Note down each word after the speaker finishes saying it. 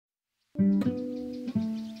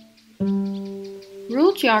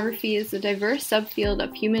Rural geography is a diverse subfield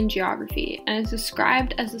of human geography and is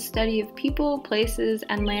described as the study of people, places,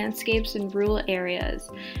 and landscapes in rural areas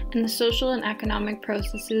and the social and economic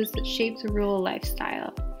processes that shape the rural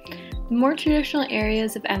lifestyle. The more traditional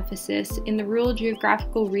areas of emphasis in the rural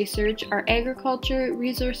geographical research are agriculture,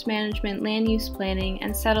 resource management, land use planning,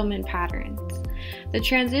 and settlement patterns. The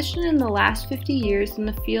transition in the last 50 years in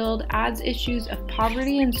the field adds issues of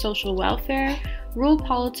poverty and social welfare, rural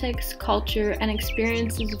politics, culture, and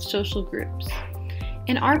experiences of social groups.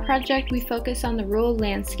 In our project, we focus on the rural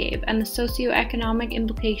landscape and the socioeconomic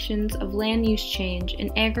implications of land use change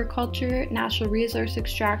in agriculture, natural resource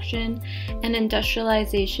extraction, and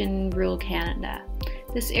industrialization in rural Canada.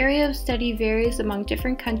 This area of study varies among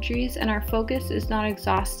different countries, and our focus is not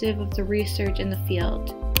exhaustive of the research in the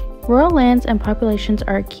field. Rural lands and populations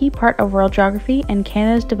are a key part of rural geography and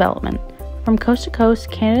Canada's development. From coast to coast,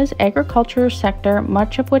 Canada's agriculture sector,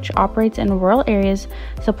 much of which operates in rural areas,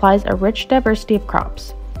 supplies a rich diversity of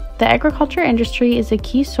crops. The agriculture industry is a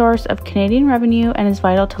key source of Canadian revenue and is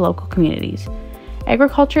vital to local communities.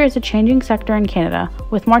 Agriculture is a changing sector in Canada.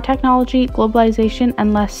 With more technology, globalization,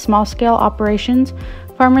 and less small-scale operations,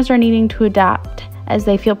 farmers are needing to adapt as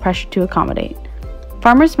they feel pressure to accommodate.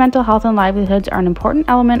 Farmers' mental health and livelihoods are an important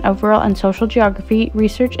element of rural and social geography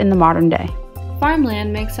research in the modern day.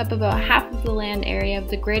 Farmland makes up about half of the land area of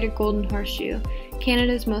the Greater Golden Horseshoe,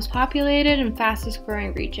 Canada's most populated and fastest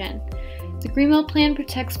growing region. The Greenbelt Plan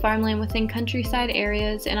protects farmland within countryside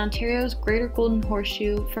areas in Ontario's Greater Golden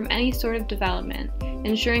Horseshoe from any sort of development,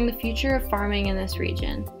 ensuring the future of farming in this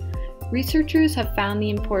region. Researchers have found the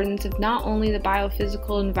importance of not only the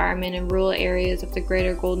biophysical environment in rural areas of the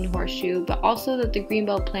Greater Golden Horseshoe, but also that the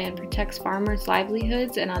Greenbelt Plan protects farmers'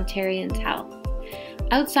 livelihoods and Ontarians' health.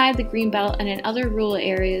 Outside the Greenbelt and in other rural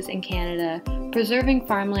areas in Canada, preserving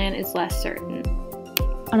farmland is less certain.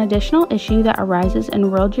 An additional issue that arises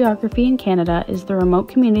in rural geography in Canada is the remote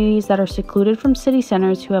communities that are secluded from city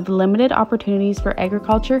centers who have limited opportunities for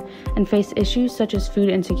agriculture and face issues such as food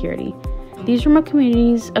insecurity. These remote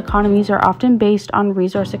communities' economies are often based on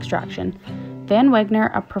resource extraction. Van Wagner,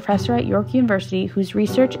 a professor at York University whose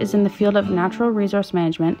research is in the field of natural resource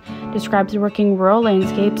management, describes working rural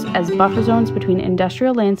landscapes as buffer zones between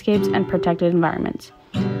industrial landscapes and protected environments.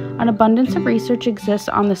 An abundance of research exists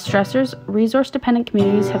on the stressors resource-dependent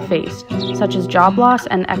communities have faced, such as job loss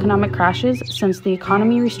and economic crashes since the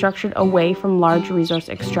economy restructured away from large resource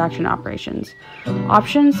extraction operations.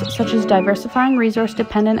 Options such as diversifying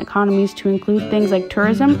resource-dependent economies to include things like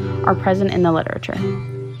tourism are present in the literature.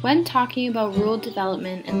 When talking about rural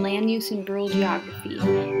development and land use in rural geography,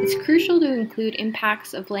 it's crucial to include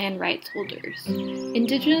impacts of land rights holders.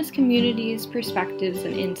 Indigenous communities' perspectives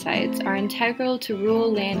and insights are integral to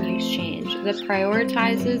rural land use change that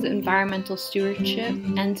prioritizes environmental stewardship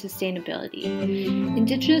and sustainability.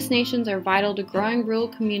 Indigenous nations are vital to growing rural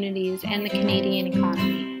communities and the Canadian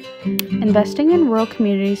economy. Investing in rural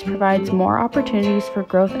communities provides more opportunities for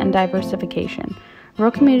growth and diversification.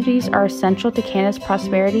 Rural communities are essential to Canada's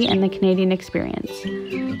prosperity and the Canadian experience.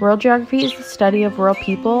 Rural geography is the study of rural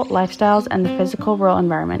people, lifestyles, and the physical rural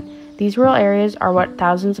environment. These rural areas are what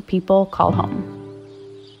thousands of people call home.